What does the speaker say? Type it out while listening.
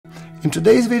In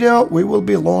today's video we will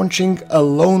be launching a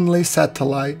lonely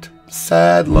satellite,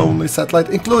 sad lonely satellite,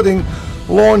 including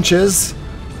launches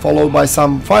followed by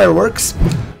some fireworks,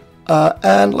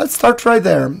 and let's start right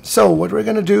there. So what we're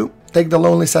gonna do, take the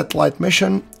lonely satellite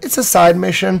mission. It's a side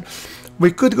mission.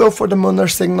 We could go for the lunar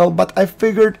signal, but I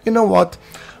figured, you know what,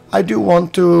 I do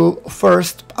want to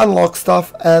first unlock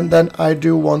stuff, and then I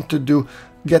do want to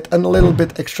get a little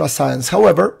bit extra science.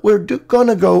 However, we're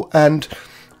gonna go and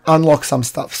unlock some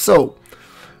stuff. So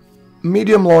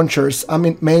medium launchers, I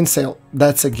mean mainsail,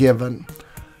 that's a given.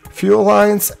 Fuel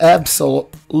lines,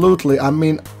 absolutely. I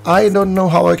mean, I don't know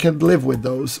how I can live with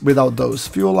those without those.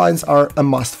 Fuel lines are a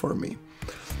must for me.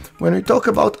 When we talk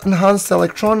about enhanced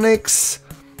electronics,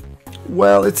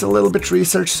 well, it's a little bit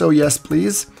research, so yes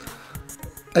please.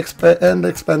 And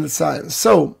expanded science.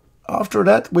 So after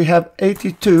that we have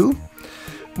 82.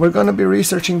 We're gonna be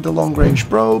researching the long-range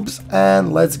probes,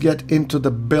 and let's get into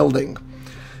the building.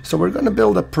 So we're gonna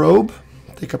build a probe,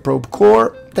 take a probe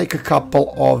core, take a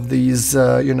couple of these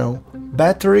you know,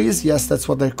 batteries, yes, that's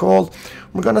what they're called.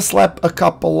 We're gonna slap a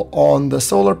couple on the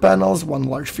solar panels, one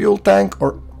large fuel tank,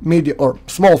 or medium or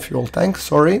small fuel tank,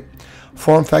 sorry,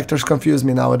 form factors confuse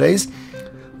me nowadays.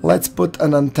 Let's put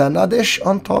an antenna dish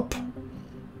on top.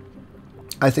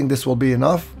 I think this will be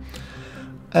enough.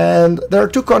 And there are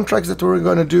two contracts that we're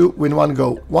going to do in one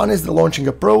go. One is the launching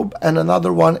a probe, and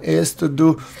another one is to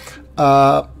do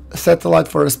a satellite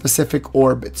for a specific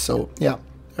orbit. So yeah,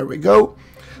 there we go.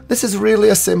 This is really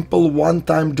a simple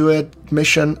one-time do it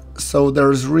mission, so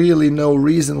there's really no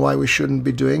reason why we shouldn't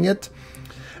be doing it.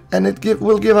 And it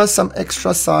will give us some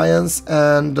extra science,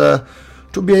 and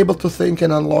to be able to think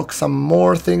and unlock some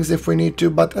more things if we need to,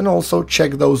 but and also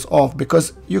check those off,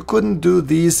 because you couldn't do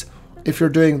these if you're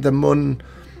doing the moon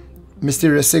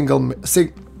mysterious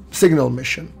signal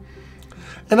mission.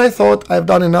 And I thought I've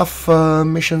done enough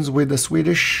missions with the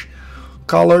Swedish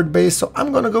colored base, so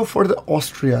I'm gonna go for the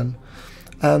Austrian,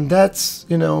 and that's,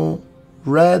 you know,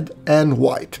 red and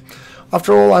white.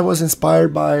 After all, I was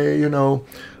inspired by, you know,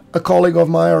 a colleague of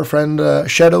mine, our friend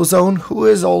Shadow Zone, who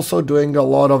is also doing a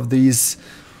lot of these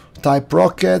type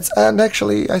rockets, and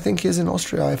actually I think he's in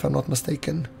Austria if I'm not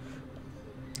mistaken.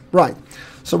 Right,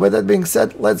 so with that being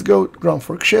said, let's go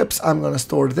GrunfWorks ships. I'm gonna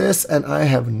store this, and I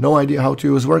have no idea how to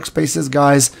use workspaces,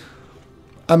 guys.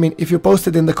 I mean, if you post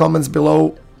it in the comments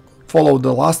below, follow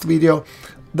the last video,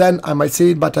 then I might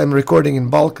see it, but I'm recording in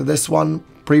bulk, this one,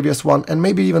 previous one, and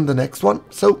maybe even the next one,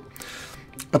 so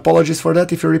apologies for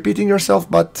that if you're repeating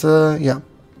yourself, but yeah.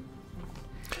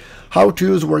 How to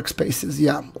use workspaces,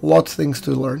 yeah, lots of things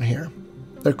to learn here.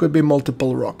 There could be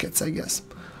multiple rockets, I guess.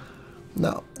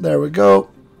 Now, there we go.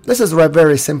 This is a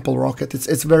very simple rocket.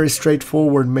 It's very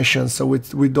straightforward mission, so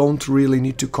we don't really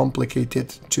need to complicate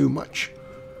it too much.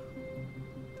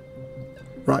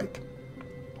 Right.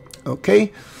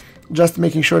 Okay. Just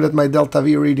making sure that my delta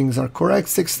V readings are correct.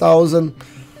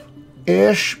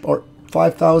 6,000-ish or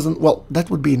 5,000. Well, that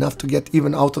would be enough to get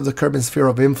even out of the Kerbal sphere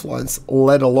of influence,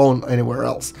 let alone anywhere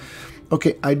else.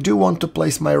 Okay, I do want to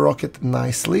place my rocket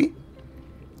nicely.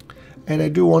 And I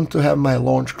do want to have my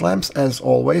launch clamps, as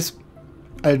always.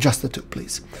 Adjust the two,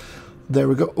 please. There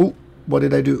we go. Oh, what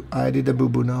did I do? I did a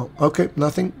boo-boo now. Okay,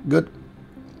 nothing. Good.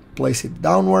 Place it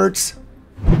downwards.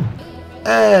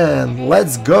 And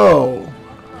let's go.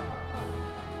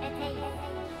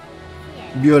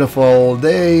 Beautiful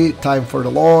day. Time for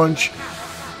the launch.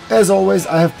 As always,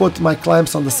 I have put my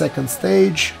clamps on the second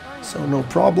stage, so no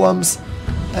problems.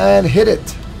 And hit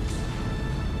it.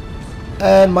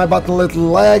 And my button a little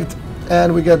lagged,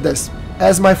 and we get this.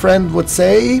 As my friend would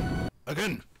say,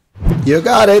 again. You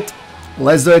got it.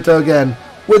 Let's do it again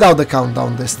without the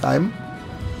countdown this time.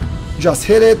 Just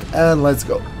hit it and let's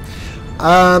go.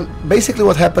 Basically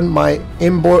what happened, my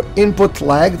input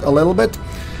lagged a little bit.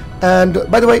 And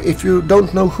by the way, if you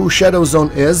don't know who Shadow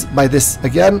Zone is, by this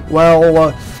again,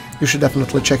 well, you should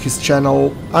definitely check his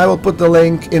channel. I will put the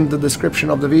link in the description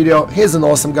of the video. He's an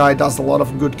awesome guy, does a lot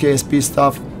of good KSP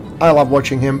stuff. I love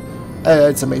watching him.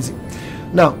 It's amazing.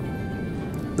 Now,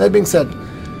 that being said,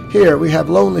 here we have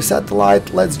Lonely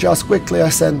Satellite. Let's just quickly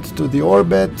ascend to the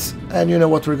orbit, and you know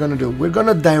what we're gonna do? We're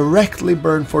gonna directly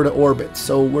burn for the orbit,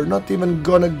 so we're not even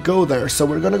gonna go there. So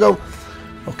we're gonna go,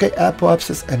 okay,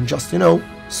 apoapsis, and just, you know,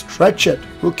 stretch it.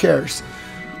 Who cares?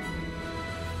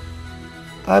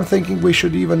 I'm thinking we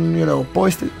should even, you know,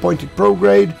 point it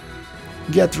prograde,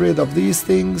 get rid of these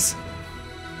things.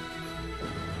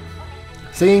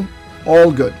 See?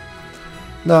 All good.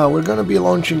 Now we're gonna be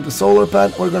launching the solar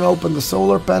panel. We're gonna open the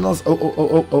solar panels.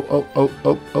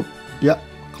 Oh. Yeah,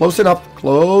 close enough,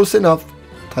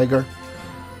 Tiger.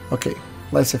 Okay,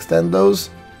 let's extend those.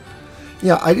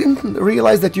 Yeah, I didn't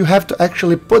realize that you have to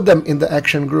actually put them in the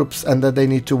action groups and that they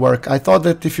need to work. I thought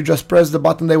that if you just press the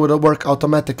button they would work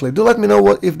automatically. Do let me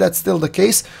know if that's still the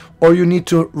case, or you need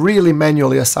to really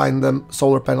manually assign them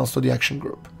solar panels to the action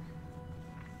group.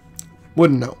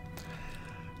 Wouldn't know.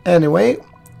 Anyway,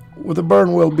 the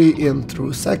burn will be in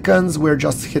 2 seconds. We're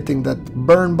just hitting that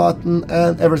burn button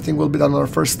and everything will be done on our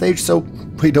first stage, so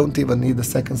we don't even need the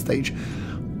second stage.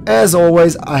 As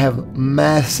always, I have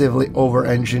massively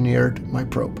over-engineered my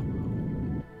probe.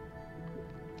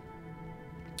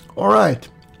 Alright,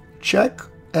 check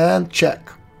and check.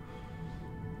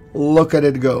 Look at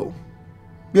it go.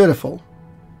 Beautiful.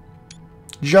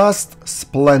 Just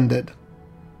splendid.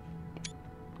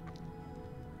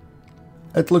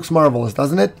 It looks marvelous,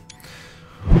 doesn't it?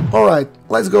 Alright,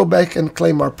 let's go back and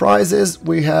claim our prizes.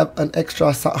 We have an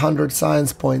extra 100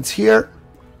 science points here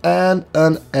and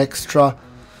an extra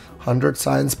 100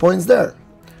 science points there.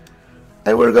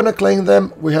 And we're gonna claim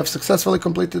them. We have successfully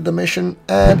completed the mission,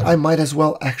 and I might as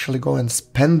well actually go and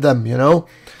spend them, you know.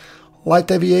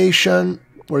 Light aviation,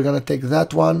 we're gonna take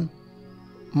that one.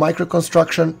 Micro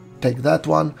construction, take that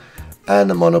one.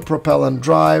 And a monopropellant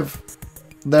drive,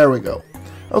 there we go.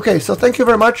 Okay, so thank you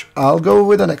very much. I'll go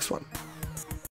with the next one.